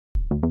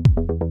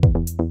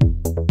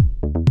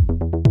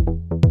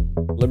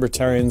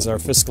Libertarians are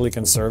fiscally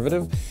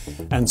conservative,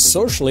 and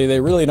socially they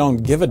really don't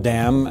give a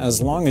damn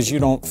as long as you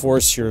don't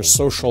force your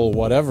social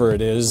whatever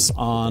it is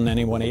on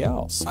anybody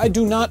else. I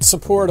do not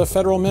support a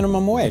federal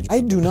minimum wage. I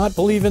do not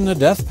believe in the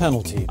death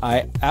penalty.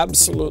 I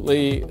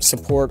absolutely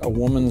support a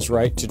woman's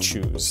right to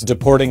choose.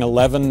 Deporting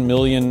 11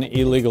 million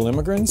illegal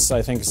immigrants,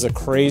 I think, is a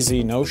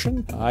crazy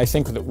notion. I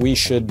think that we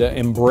should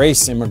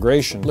embrace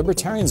immigration.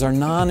 Libertarians are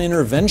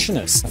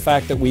non-interventionists. The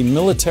fact that we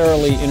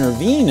militarily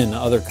intervene in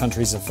other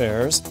countries'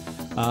 affairs,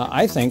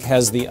 I think,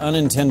 has the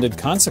unintended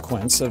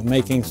consequence of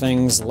making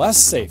things less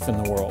safe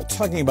in the world.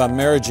 Talking about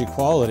marriage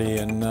equality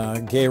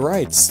and gay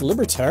rights,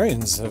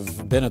 libertarians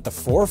have been at the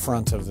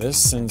forefront of this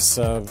since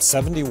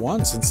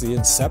 71, since the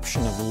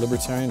inception of the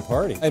Libertarian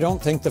Party. I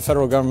don't think the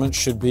federal government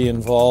should be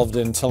involved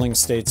in telling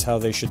states how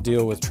they should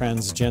deal with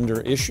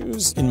transgender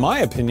issues. In my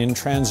opinion,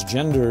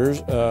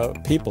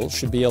 transgender people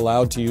should be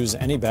allowed to use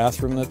any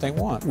bathroom that they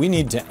want. We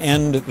need to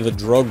end the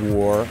drug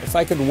war. If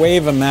I could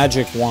wave a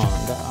magic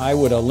wand, I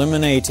would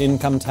eliminate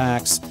income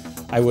tax,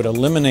 I would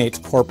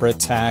eliminate corporate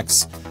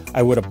tax,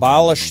 I would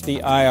abolish the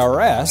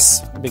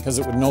IRS because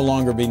it would no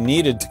longer be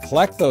needed to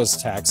collect those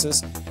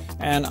taxes,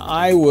 and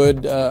I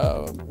would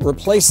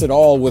replace it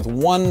all with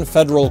one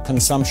federal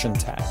consumption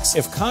tax.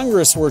 If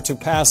Congress were to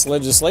pass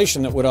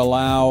legislation that would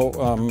allow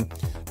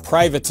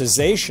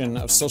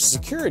privatization of Social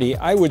Security,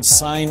 I would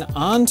sign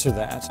on to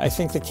that. I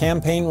think the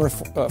campaign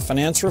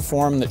finance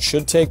reform that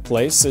should take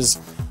place is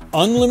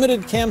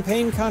unlimited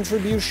campaign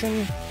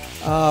contribution,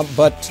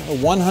 but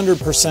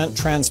 100%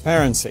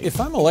 transparency. If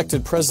I'm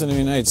elected President of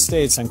the United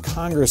States and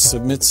Congress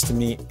submits to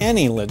me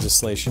any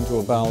legislation to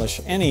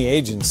abolish any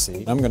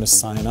agency, I'm going to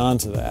sign on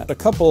to that. A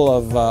couple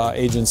of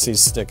agencies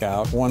stick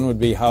out. One would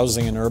be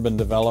Housing and Urban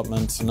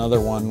Development. Another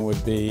one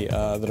would be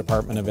the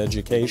Department of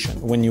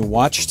Education. When you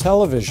watch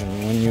television,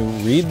 when you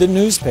read the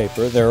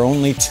newspaper, there are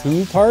only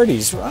two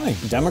parties running,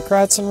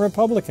 Democrats and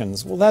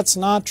Republicans. Well, that's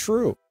not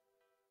true.